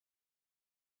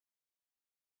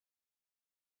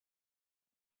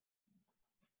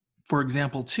For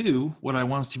example 2, what I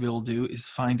want us to be able to do is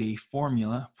find a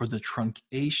formula for the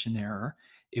truncation error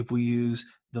if we use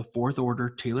the fourth order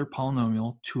Taylor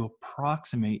polynomial to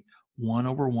approximate 1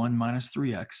 over 1 minus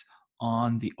 3x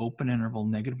on the open interval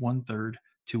 -1/3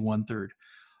 to 1/3.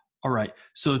 All right,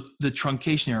 so the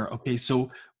truncation error, okay,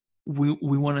 so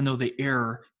we want to know the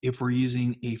error if we're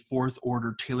using a fourth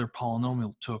order Taylor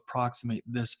polynomial to approximate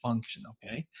this function,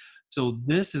 okay? So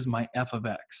this is my f of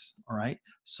x, all right?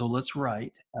 So let's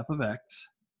write f of x,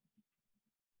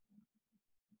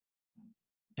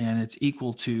 and it's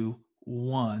equal to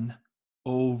 1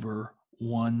 over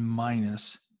 1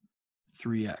 minus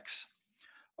 3x.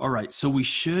 All right, so we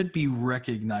should be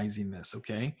recognizing this,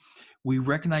 okay? We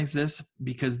recognize this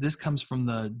because this comes from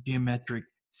the geometric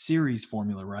series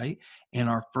formula, right? And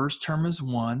our first term is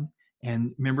 1,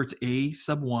 and remember it's a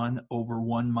sub 1 over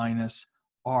 1 minus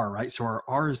r, right? So our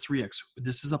r is 3x.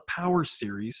 This is a power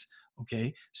series,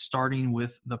 okay, starting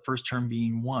with the first term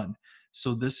being 1.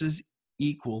 So this is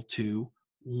equal to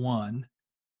 1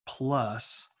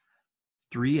 plus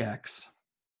 3x,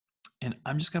 and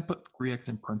I'm just going to put 3x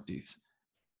in parentheses.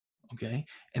 Okay,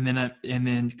 and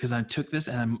then because I took this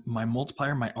and my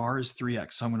multiplier, my r is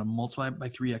 3x, so I'm going to multiply it by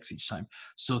 3x each time.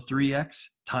 So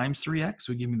 3x times 3x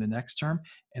would give me the next term,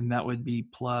 and that would be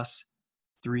plus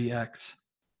 3x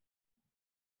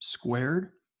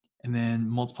squared, and then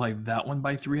multiply that one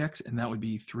by 3x, and that would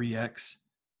be 3x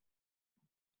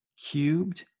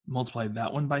cubed. Multiply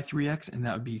that one by 3x, and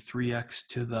that would be 3x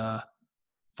to the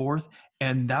fourth,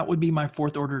 and that would be my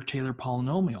fourth order Taylor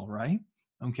polynomial, right?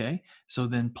 Okay, so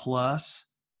then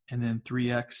plus, and then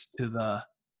 3x to the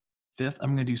fifth.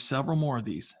 I'm going to do several more of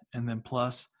these, and then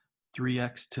plus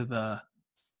 3x to the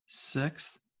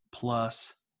sixth,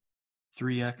 plus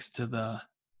 3x to the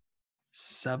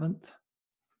seventh,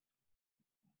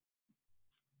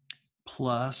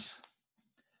 plus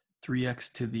 3x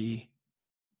to the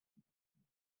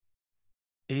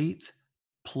eighth,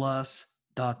 plus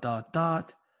dot, dot,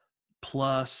 dot,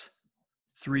 plus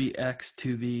 3x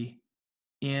to the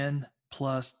n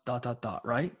plus dot, dot, dot,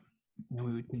 right? And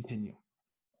we would continue,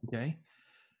 okay?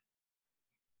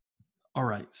 All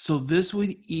right, so this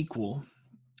would equal,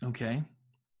 okay,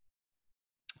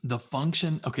 the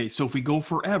function, okay, so if we go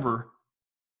forever,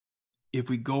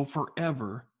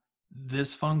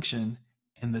 this function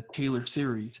and the Taylor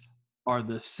series are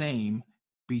the same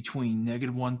between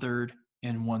 -1/3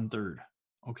 and 1/3,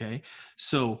 okay?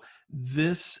 So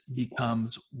this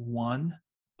becomes 1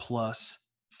 plus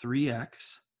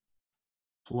 3x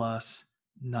plus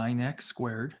 9x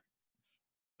squared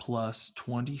plus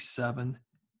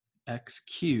 27x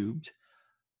cubed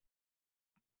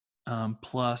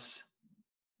plus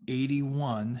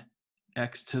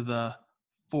 81x to the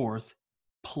fourth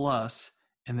plus,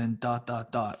 and then dot,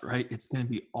 dot, dot, right? It's going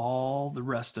to be all the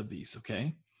rest of these,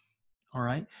 okay? All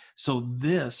right. So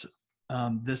this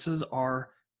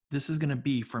is going to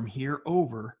be from here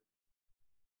over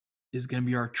is going to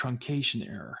be our truncation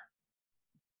error.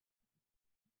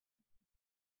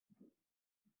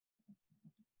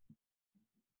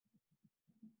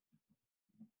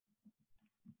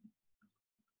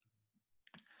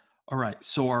 All right,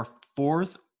 so our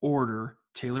fourth order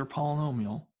Taylor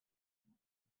polynomial,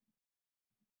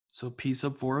 so p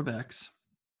sub 4 of x,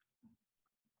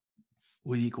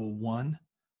 would equal 1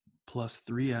 plus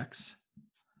 3x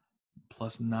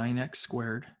plus 9x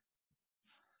squared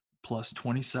plus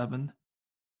 27x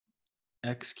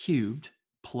cubed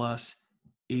plus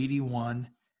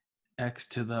 81x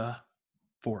to the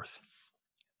fourth.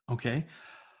 Okay,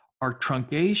 our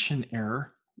truncation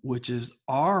error, which is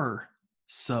r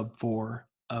sub 4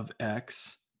 of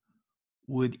x,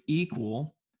 would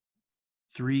equal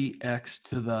 3x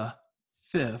to the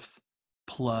fifth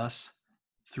plus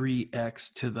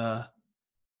 3x to the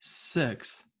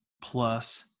sixth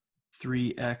plus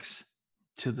 3x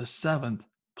to the seventh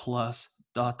plus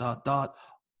dot, dot, dot,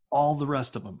 all the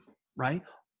rest of them, right?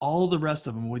 All the rest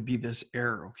of them would be this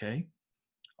error, okay?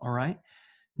 All right?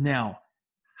 Now,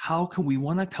 how can we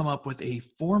want to come up with a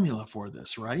formula for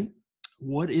this, right?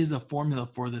 What is a formula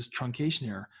for this truncation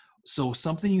error? So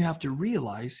something you have to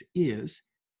realize is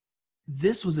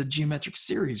this was a geometric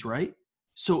series, right?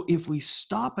 So if we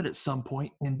stop it at some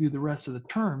point and do the rest of the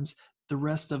terms, the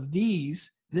rest of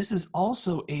these, this is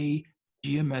also a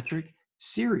geometric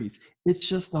series. It's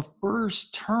just the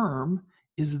first term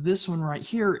is this one right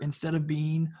here instead of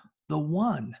being the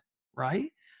 1,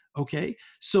 right? Okay,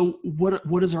 so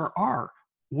what is our r?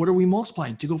 What are we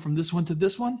multiplying? To go from this one to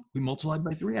this one, we multiply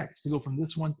by 3x. To go from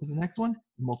this one to the next one,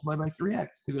 we multiply by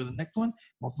 3x. To go to the next one,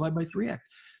 multiply by 3x.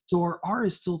 So our r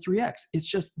is still 3x. It's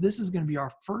just this is going to be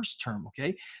our first term,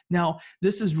 okay? Now,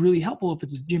 this is really helpful if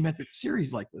it's a geometric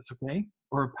series like this, okay?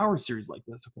 Or a power series like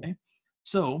this, okay?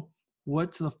 So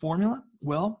what's the formula?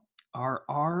 Well, our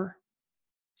r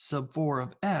sub 4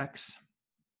 of x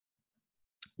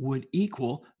would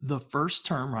equal the first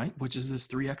term, right, which is this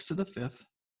 3x to the fifth,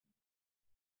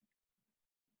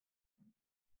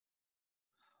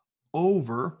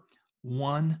 over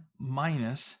 1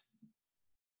 minus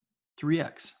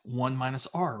 3x, 1 minus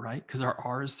r, right? Because our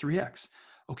r is 3x.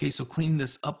 Okay, so cleaning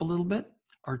this up a little bit,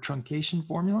 our truncation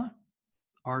formula,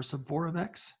 r sub 4 of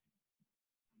x,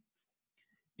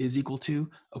 is equal to,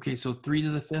 okay, so 3 to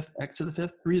the fifth, x to the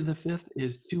fifth. 3 to the fifth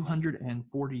is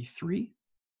 243.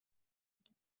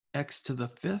 X to the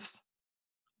fifth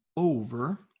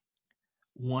over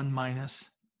 1 minus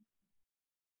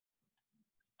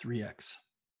 3x.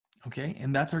 Okay,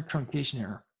 and that's our truncation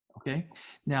error. Okay,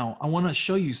 now I want to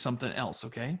show you something else.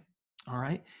 Okay, all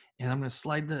right, and I'm going to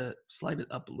slide it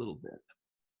up a little bit.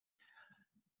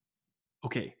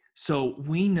 Okay, so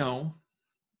we know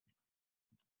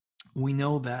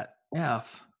that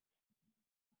f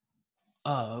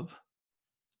of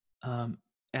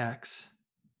x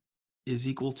is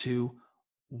equal to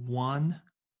 1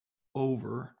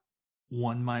 over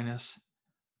 1 minus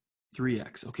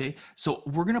 3x. Okay, so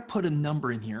we're going to put a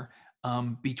number in here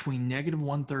between negative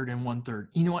 1/3 and 1/3.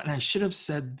 You know what? And I should have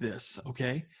said this.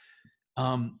 Okay,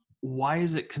 why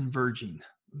is it converging?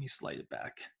 Let me slide it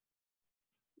back.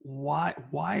 Why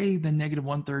the negative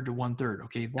 1/3 to 1/3?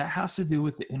 Okay, that has to do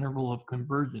with the interval of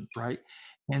convergence, right?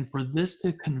 And for this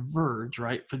to converge,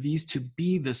 right, for these to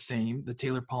be the same, the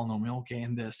Taylor polynomial, okay,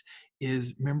 and this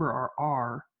is, remember,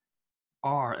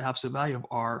 our absolute value of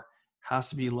r has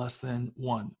to be less than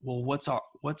 1. Well, what's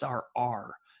our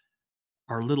r?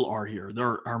 Our little r here,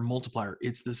 our multiplier,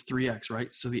 it's this 3x,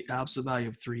 right? So the absolute value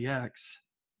of 3x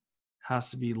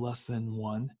has to be less than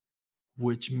 1,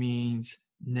 which means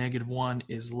negative 1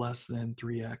 is less than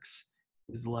 3x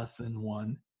is less than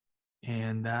 1.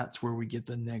 And that's where we get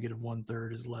the negative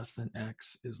 1/3 is less than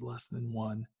x is less than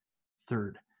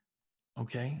 1/3.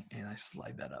 Okay, and I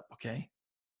slide that up, okay?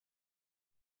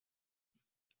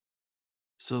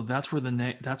 So that's where the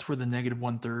negative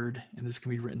 1/3, and this can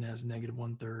be written as negative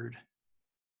 1/3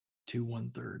 to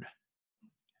 1/3.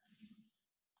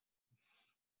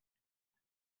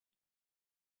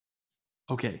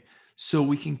 Okay, so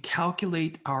we can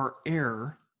calculate our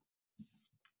error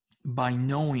by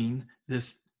knowing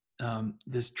this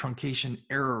this truncation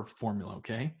error formula.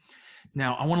 Okay,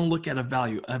 now I want to look at a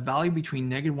value. A value between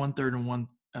negative 1/3 and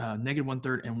negative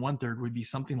 1/3 and 1/3 would be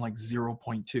something like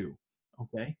 0.2.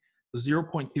 Okay, so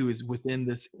 0.2 is within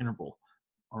this interval.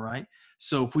 All right,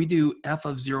 so if we do f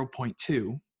of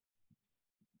 0.2,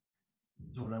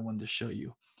 is what I wanted to show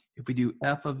you. If we do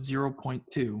f of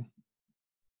 0.2,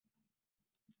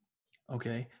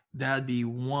 okay, that'd be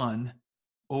 1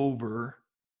 over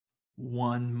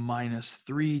 1 minus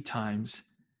 3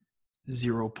 times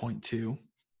 0.2.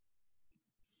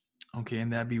 Okay,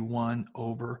 and that'd be 1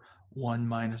 over 1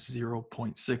 minus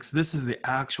 0.6. This is the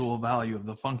actual value of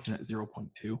the function at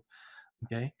 0.2.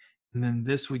 Okay, and then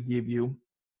this would give you,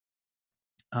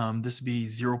 this would be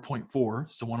 0.4,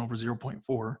 so 1 over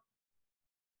 0.4.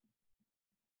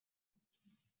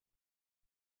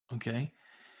 Okay,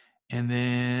 and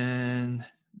then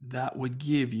that would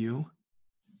give you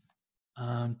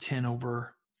 10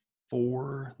 over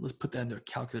 4. Let's put that into a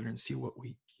calculator and see what we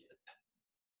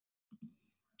get.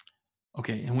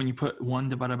 Okay, and when you put 1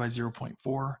 divided by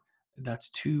 0.4, that's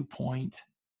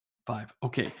 2.5.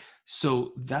 Okay,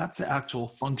 so that's the actual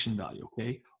function value,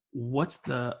 okay? What's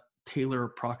the Taylor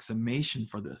approximation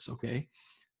for this, okay?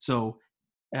 So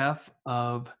f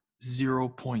of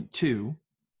 0.2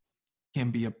 can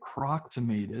be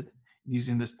approximated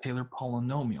using this Taylor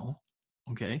polynomial,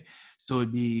 okay? So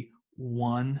it'd be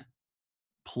 1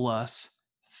 plus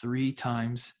 3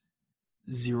 times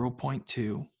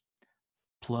 0.2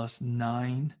 plus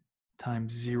 9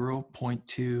 times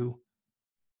 0.2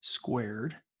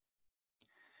 squared,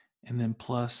 and then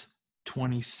plus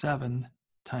 27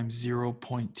 times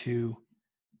 0.2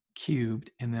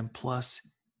 cubed, and then plus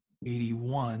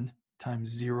 81 times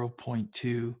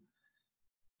 0.2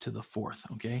 to the fourth,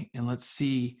 okay? And let's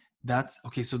see, that's,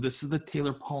 okay, so this is the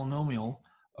Taylor polynomial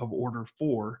of order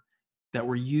 4 that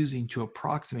we're using to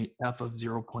approximate f of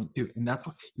 0.2. And that's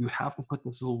what you have to put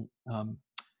this little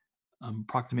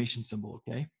approximation symbol,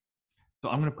 okay?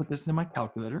 So I'm going to put this in my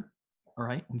calculator, all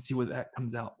right, and see what that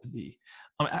comes out to be.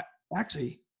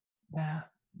 Actually, no,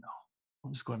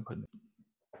 I'll just go ahead and put it in.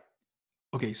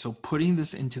 Okay, so putting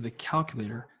this into the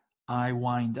calculator, I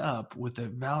wind up with a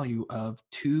value of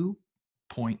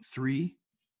 2.3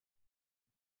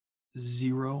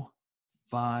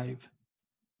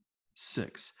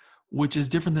 0.056, which is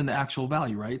different than the actual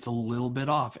value, right? It's a little bit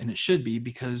off, and it should be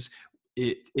because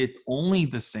it's only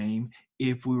the same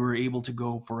if we were able to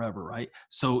go forever, right?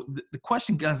 So the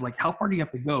question, guys, like how far do you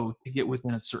have to go to get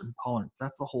within a certain tolerance?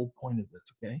 That's the whole point of this,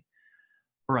 okay?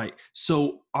 All right,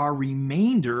 so our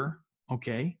remainder,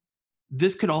 okay,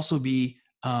 this could also be,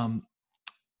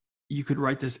 you could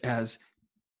write this as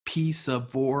P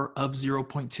sub 4 of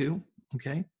 0.2,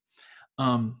 okay?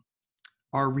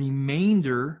 Our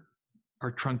remainder,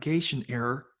 our truncation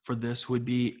error for this would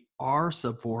be R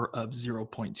sub 4 of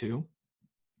 0.2.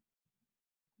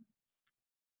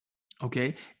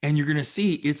 Okay, and you're gonna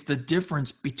see it's the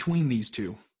difference between these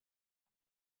two.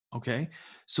 Okay,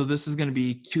 so this is gonna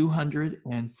be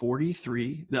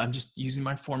 243, I'm just using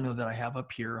my formula that I have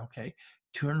up here, okay?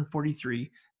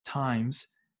 243 times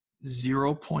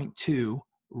 0.2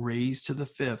 raised to the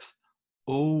fifth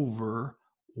over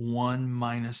 1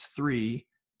 minus 3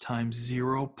 times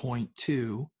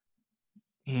 0.2,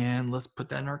 and let's put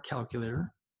that in our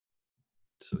calculator.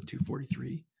 So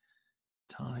 243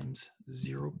 times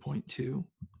 0.2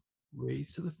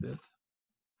 raised to the fifth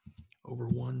over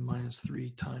 1 minus 3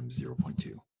 times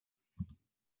 0.2.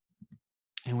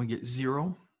 And we get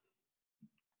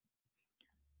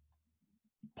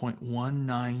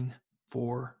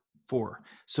 0.1944.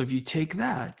 So if you take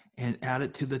that and add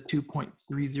it to the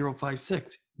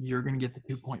 2.3056, you're going to get the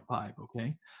 2.5,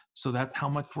 okay? So that's how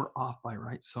much we're off by,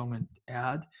 right? So I'm going to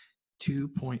add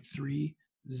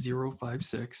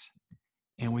 2.3056,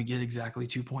 and we get exactly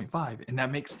 2.5. And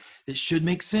it should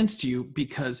make sense to you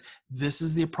because this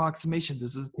is the approximation.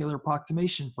 This is the Taylor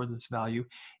approximation for this value.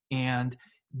 And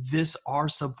this R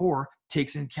sub 4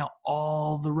 takes into account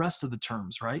all the rest of the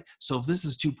terms, right? So if this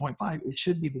is 2.5, it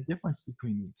should be the difference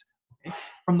between these. Okay?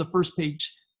 From the first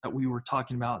page that we were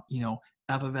talking about,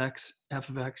 f of x,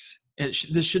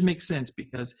 this should make sense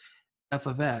because f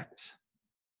of x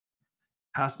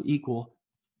has to equal,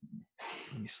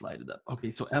 let me slide it up.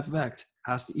 Okay, so f of x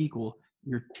has to equal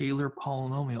your Taylor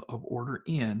polynomial of order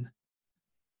n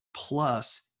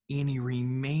plus any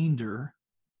remainder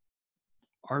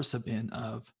R sub n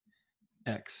of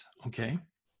x, okay?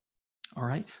 All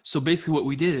right, so basically what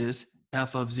we did is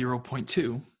f of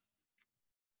 0.2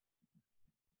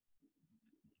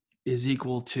 is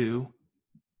equal to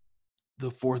the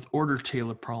fourth order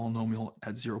Taylor polynomial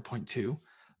at 0.2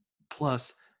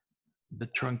 plus the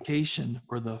truncation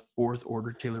for the fourth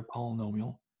order Taylor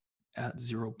polynomial at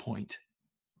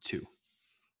 0.2.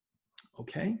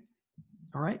 Okay,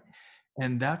 all right,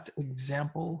 and that's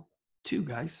example 2,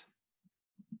 guys.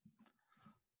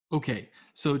 Okay,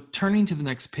 so turning to the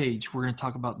next page, we're going to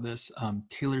talk about this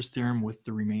Taylor's theorem with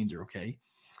the remainder, okay?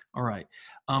 All right,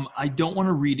 I don't want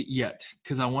to read it yet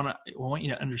because I want you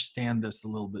to understand this a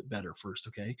little bit better first,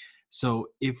 okay? So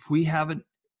if we have an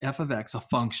f of x, a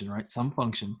function, right, some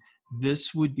function,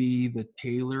 this would be the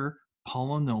Taylor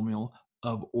polynomial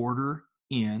of order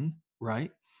n,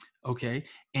 right? Okay,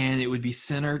 and it would be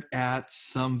centered at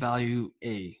some value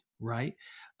a, right?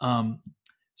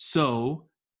 So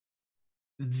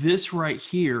this right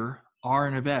here,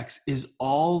 Rn of x, is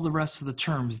all the rest of the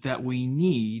terms that we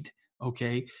need,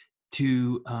 okay,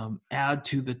 to add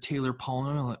to the Taylor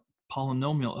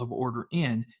polynomial of order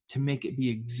n to make it be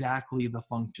exactly the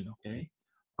function, okay?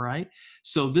 All right,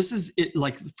 so this is it.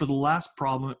 Like for the last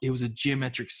problem, it was a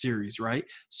geometric series, right?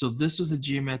 So this was a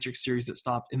geometric series that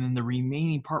stopped, and then the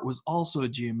remaining part was also a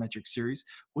geometric series,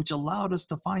 which allowed us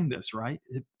to find this, right?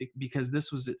 Because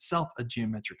this was itself a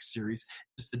geometric series,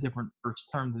 just a different first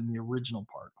term than the original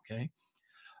part, okay?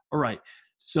 All right,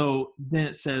 so then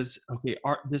it says, okay,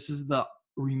 this is the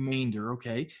remainder,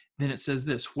 okay? Then it says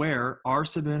this, where R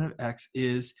sub n of x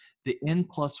is the n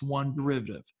plus 1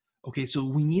 derivative. Okay, so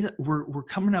we're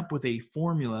coming up with a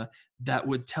formula that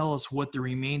would tell us what the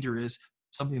remainder is,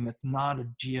 something that's not a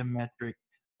geometric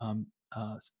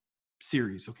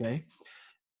series, okay?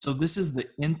 So this is the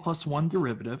n plus 1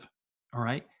 derivative, all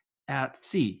right, at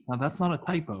c. Now that's not a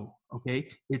typo, okay?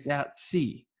 It's at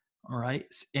c, all right?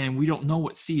 And we don't know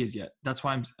what c is yet. That's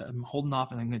why I'm holding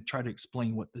off, and I'm going to try to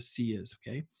explain what the c is,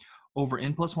 okay? Over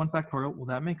n plus 1 factorial, well,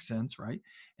 that makes sense, right?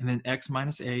 And then x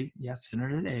minus a, yeah,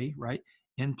 centered at a, right?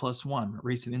 N plus 1,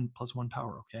 raised to the n plus 1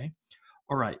 power, okay?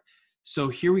 All right, so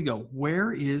here we go.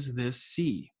 Where is this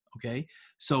c, okay?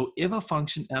 So if a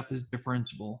function f is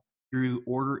differentiable through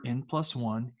order n plus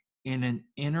 1 in an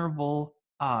interval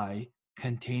I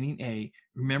containing a,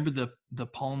 remember the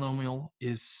polynomial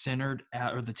is centered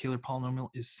at, or the Taylor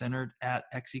polynomial is centered at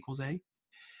x equals a,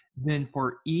 then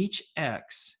for each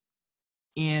x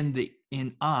in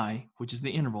I, which is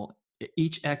the interval,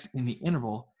 each x in the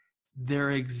interval,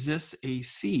 there exists a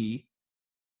C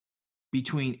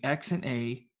between X and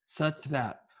A such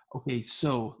that, okay,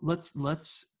 so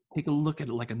let's take a look at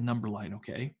it like a number line,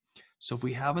 okay? So if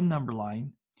we have a number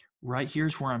line, right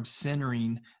here's where I'm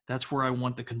centering, that's where I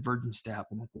want the convergence to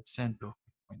happen, at the center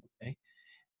point, okay?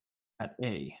 At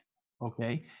A,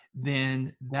 okay?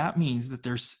 Then that means that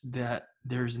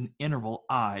there's an interval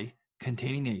I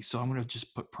containing A. So I'm gonna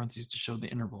just put parentheses to show the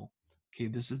interval. Okay,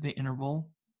 this is the interval,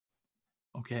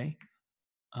 okay?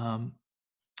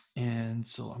 And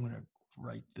so I'm gonna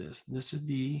write this. This would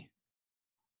be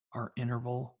our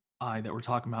interval I that we're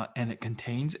talking about, and it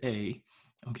contains A,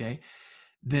 okay?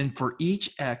 Then for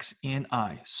each X in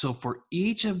I, so for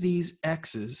each of these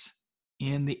X's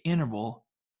in the interval,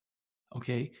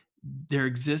 okay, there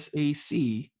exists a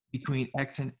C between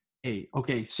X and A.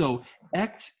 Okay, so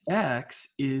X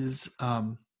is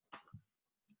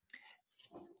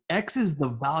X is the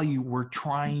value we're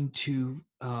trying to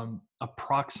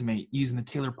approximate using the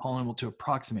Taylor polynomial to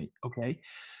approximate, okay?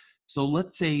 So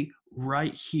let's say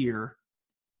right here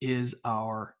is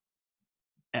our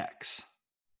X,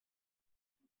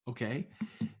 okay?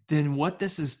 Then what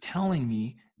this is telling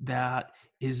me that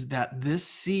is that this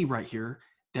C right here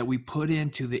that we put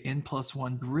into the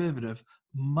n+1 derivative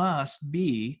must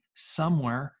be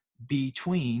somewhere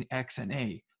between X and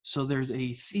A. So there's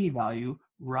a C value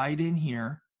right in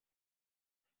here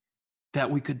that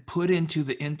we could put into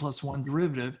the n+1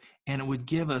 derivative, and it would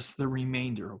give us the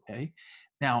remainder, okay?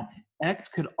 Now, X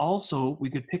could also, we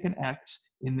could pick an X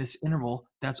in this interval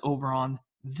that's over on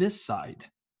this side,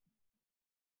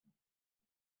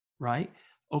 right?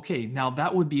 Okay, now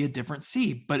that would be a different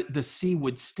C, but the C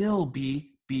would still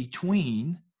be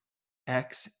between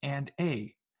X and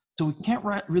A. So we can't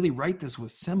really write this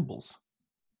with symbols.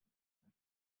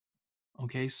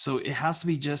 Okay, so it has to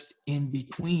be just in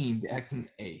between the X and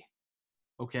A.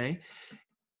 Okay,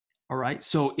 all right,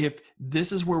 so if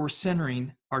this is where we're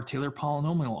centering our Taylor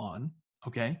polynomial on,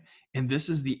 okay, and this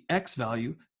is the X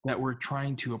value that we're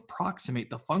trying to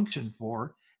approximate the function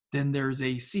for, then there's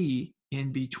a C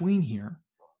in between here,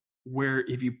 where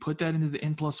if you put that into the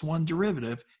n+1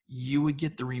 derivative, you would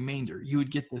get the remainder. You would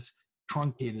get this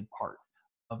truncated part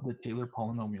of the Taylor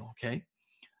polynomial, okay?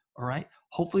 All right,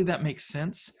 hopefully that makes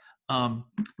sense.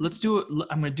 Let's do it.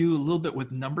 I'm gonna do a little bit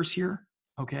with numbers here,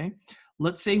 okay?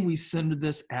 Let's say we center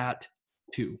this at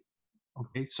 2,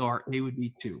 okay? So our A would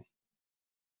be 2.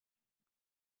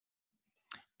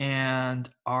 And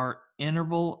our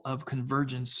interval of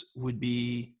convergence would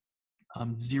be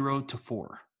 0 to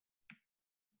 4.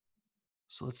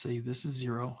 So let's say this is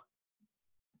 0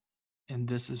 and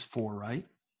this is 4, right?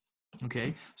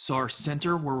 Okay, so our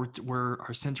center, where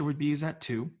our center would be, is at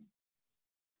 2.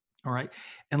 All right,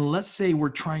 and let's say we're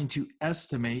trying to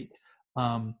estimate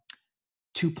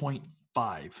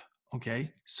 2.5.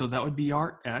 Okay, so that would be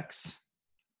our X.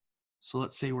 So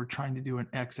let's say we're trying to do an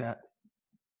X at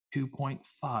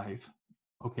 2.5.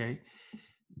 Okay,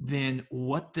 then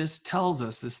what this tells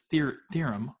us, this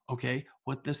theorem, okay,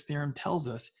 what this theorem tells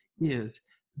us is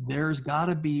there's got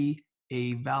to be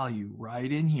a value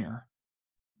right in here,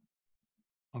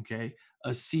 okay,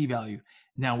 a C value.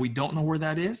 Now we don't know where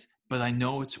that is, but I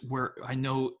know it's where, I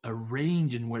know a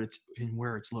range in where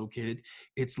it's located.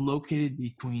 It's located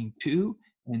between 2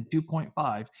 and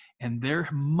 2.5, and there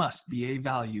must be a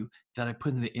value that I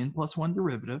put in the n+1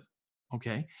 derivative,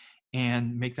 okay,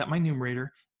 and make that my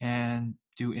numerator and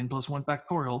do n+1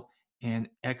 factorial and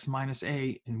X minus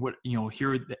A, and what, you know,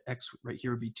 here the X right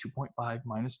here would be 2.5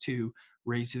 minus 2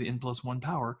 raised to the n+1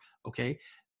 power, okay?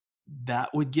 That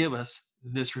would give us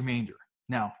this remainder.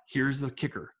 Now, here's the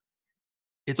kicker.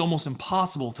 It's almost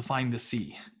impossible to find the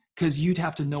C because you'd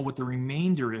have to know what the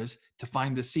remainder is to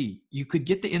find the C. You could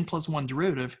get the n+1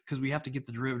 derivative because we have to get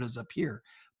the derivatives up here,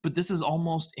 but this is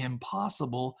almost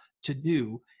impossible to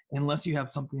do unless you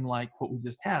have something like what we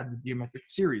just had, the geometric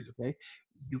series, okay?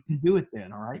 You can do it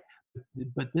then, all right?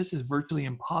 But this is virtually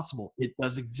impossible. It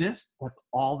does exist. That's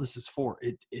all this is for.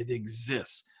 It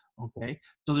exists, okay?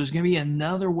 So there's going to be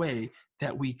another way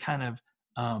that we kind of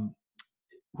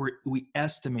we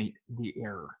estimate the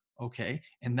error, okay?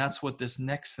 And that's what this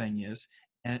next thing is,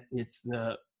 and it's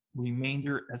the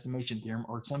remainder estimation theorem,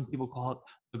 or some people call it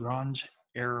Lagrange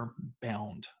error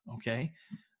bound, okay?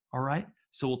 All right,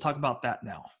 so we'll talk about that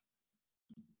now.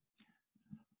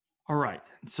 All right,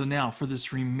 so now for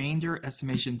this remainder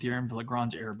estimation theorem, the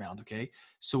Lagrange error bound, okay?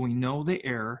 So we know the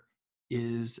error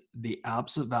is the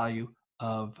absolute value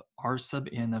of r sub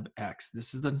n of x.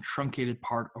 This is the truncated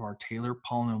part of our Taylor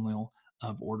polynomial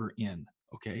of order n,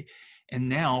 okay? And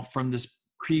now from this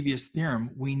previous theorem,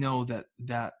 we know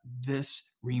that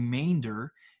this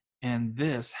remainder and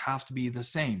this have to be the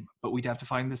same, but we'd have to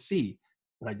find the C.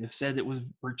 But I just said it was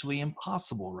virtually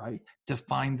impossible, right, to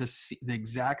find the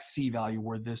exact C value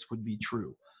where this would be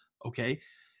true, okay?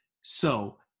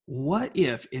 So what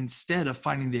if instead of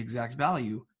finding the exact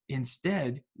value,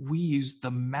 instead we use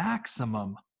the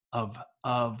maximum of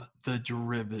the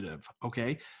derivative,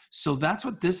 okay? So that's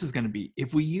what this is going to be.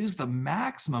 If we use the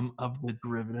maximum of the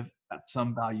derivative at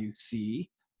some value C,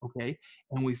 okay,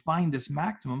 and we find this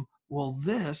maximum, well,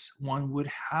 this one would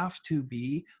have to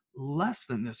be less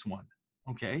than this one,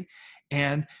 okay?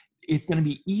 And it's going to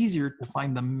be easier to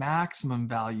find the maximum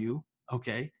value,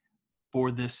 okay,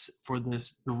 for this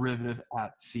derivative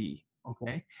at C,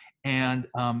 okay? And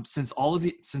since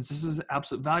this is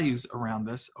absolute values around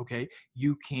this, okay,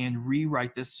 you can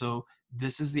rewrite this so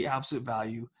this is the absolute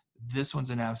value, this one's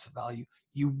an absolute value.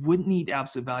 You wouldn't need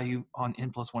absolute value on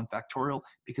n plus 1 factorial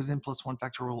because n plus 1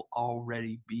 factorial will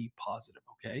already be positive,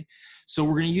 okay? So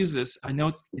we're going to use this. I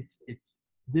know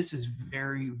this is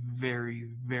very, very,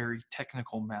 very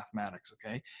technical mathematics,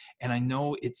 okay? And I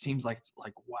know it seems like it's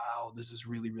like, wow, this is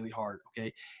really, really hard,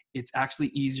 okay? It's actually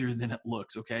easier than it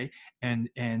looks, okay? And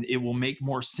it will make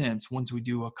more sense once we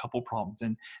do a couple problems.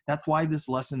 And that's why this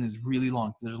lesson is really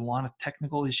long. There's a lot of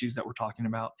technical issues that we're talking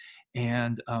about.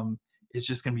 And it's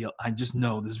just gonna be, I just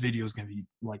know this video is gonna be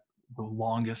like the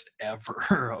longest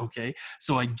ever, okay?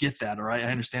 So I get that, all right?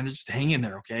 I understand it. Just hang in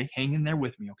there, okay? Hang in there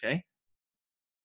with me, okay?